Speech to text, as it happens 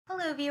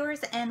Hello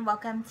viewers, and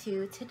welcome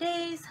to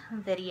today's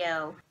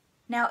video.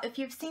 Now if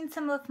you've seen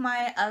some of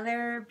my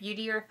other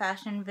beauty or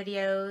fashion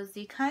videos,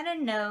 you kind of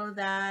know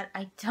that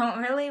I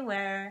don't really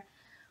wear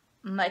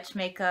much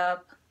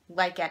makeup,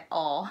 like at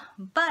all,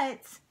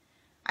 but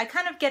I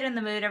kind of get in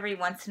the mood every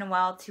once in a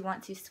while to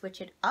want to switch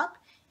it up,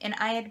 and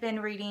I had been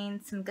reading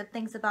some good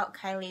things about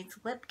Kylie's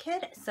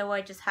Lipkit, so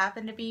I just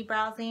happened to be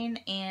browsing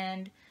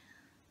and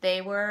they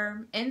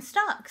were in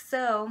stock.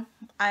 So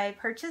I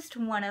purchased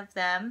one of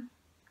them,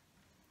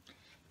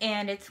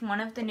 and it's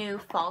one of the new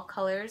fall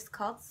colors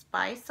called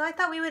Spice. So I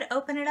thought we would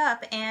open it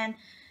up, and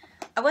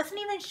I wasn't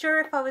even sure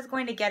if I was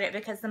going to get it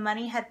because the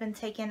money had been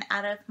taken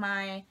out of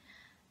my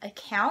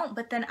account,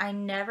 but then I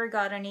never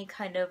got any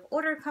kind of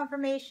order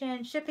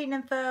confirmation, shipping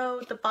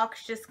info. The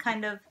box just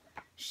kind of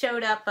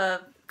showed up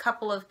a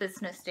couple of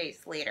business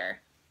days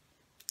later.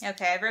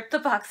 Okay, I ripped the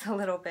box a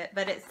little bit,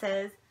 but it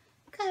says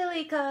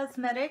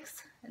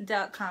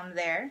KylieCosmetics.com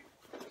there.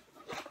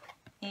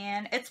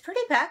 And it's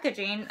pretty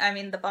packaging. I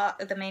mean,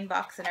 the main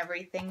box and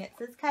everything. It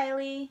says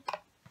Kylie.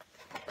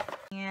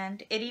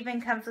 And it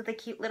even comes with a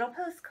cute little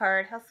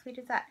postcard. How sweet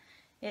is that?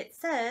 It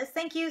says,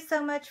 "Thank you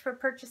so much for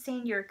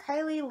purchasing your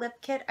Kylie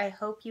Lip Kit. I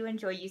hope you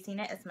enjoy using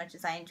it as much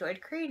as I enjoyed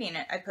creating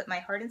it. I put my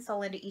heart and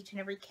soul into each and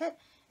every kit,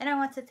 and I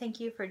want to thank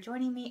you for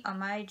joining me on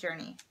my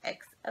journey.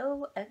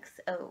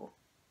 XOXO."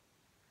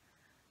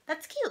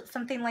 That's cute.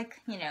 Something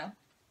like, you know,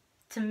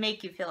 to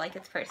make you feel like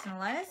it's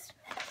personalized.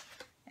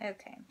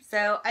 Okay,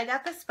 so I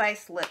got the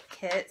Spice Lip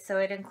Kit, so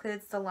it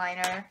includes the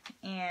liner,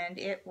 and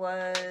it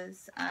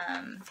was,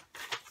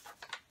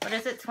 what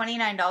is it,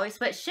 $29,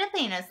 but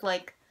shipping is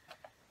like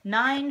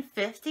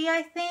 $9.50,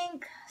 I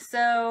think,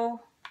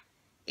 so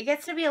it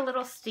gets to be a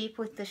little steep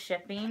with the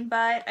shipping,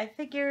 but I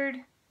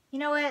figured, you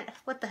know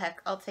what the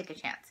heck, I'll take a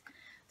chance.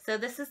 So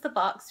this is the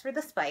box for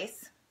the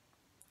Spice.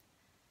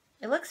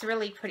 It looks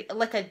really pretty,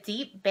 like a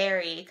deep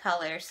berry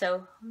color,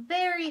 so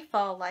very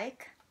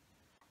fall-like.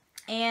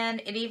 And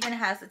it even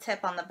has a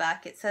tip on the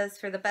back. It says,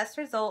 "For the best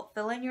result,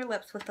 fill in your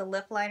lips with a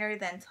lip liner,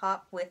 then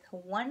top with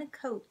one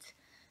coat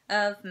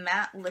of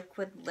matte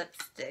liquid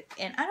lipstick."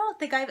 And I don't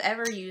think I've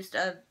ever used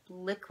a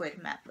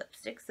liquid matte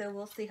lipstick, so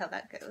we'll see how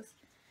that goes.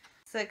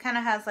 So it kind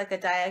of has like a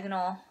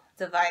diagonal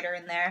divider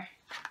in there.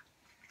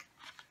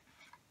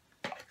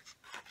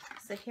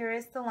 So here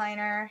is the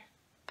liner.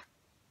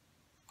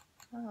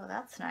 Oh,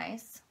 that's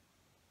nice.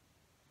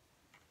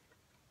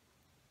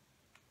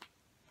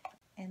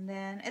 And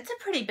then it's a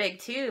pretty big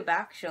tube,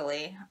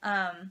 actually.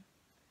 And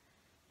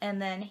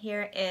then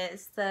here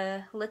is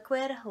the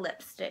liquid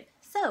lipstick.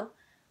 So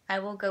I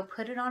will go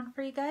put it on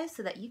for you guys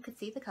so that you could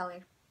see the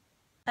color.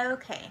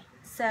 Okay,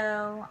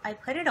 so I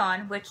put it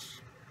on,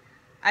 which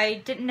I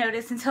didn't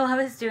notice until I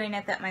was doing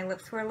it that my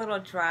lips were a little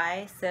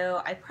dry.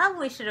 So I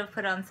probably should have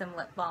put on some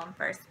lip balm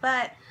first.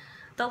 But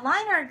the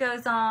liner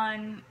goes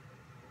on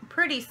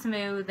pretty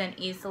smooth and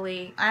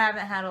easily. I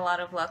haven't had a lot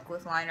of luck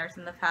with liners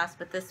in the past,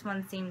 but this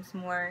one seems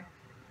more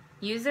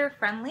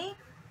user-friendly,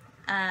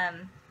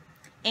 and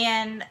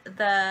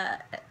the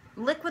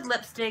liquid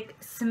lipstick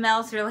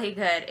smells really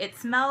good. It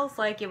smells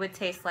like it would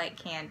taste like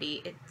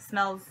candy. It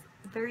smells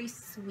very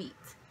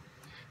sweet.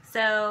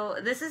 So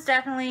this is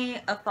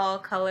definitely a fall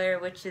color,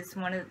 which is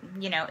one of,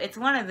 you know, it's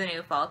one of the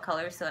new fall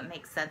colors, so it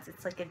makes sense.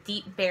 It's like a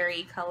deep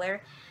berry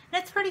color,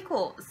 and it's pretty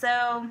cool.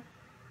 So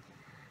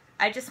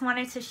I just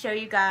wanted to show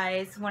you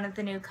guys one of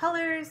the new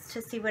colors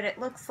to see what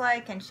it looks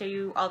like and show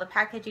you all the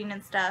packaging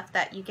and stuff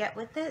that you get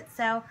with it.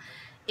 So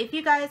if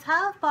you guys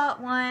have bought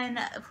one,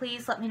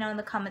 please let me know in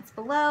the comments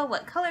below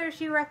what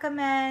colors you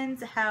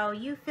recommend, how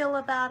you feel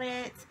about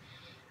it.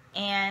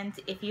 And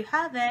if you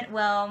haven't,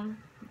 well,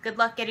 good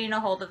luck getting a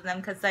hold of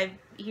them, because I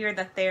hear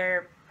that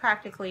they're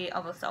practically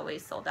almost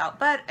always sold out.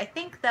 But I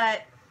think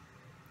that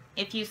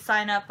if you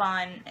sign up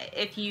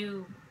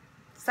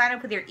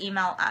with your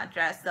email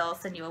address, they'll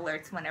send you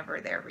alerts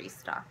whenever they're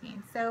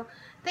restocking. So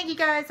thank you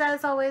guys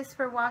as always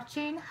for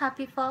watching.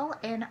 Happy fall,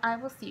 and I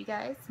will see you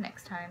guys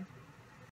next time.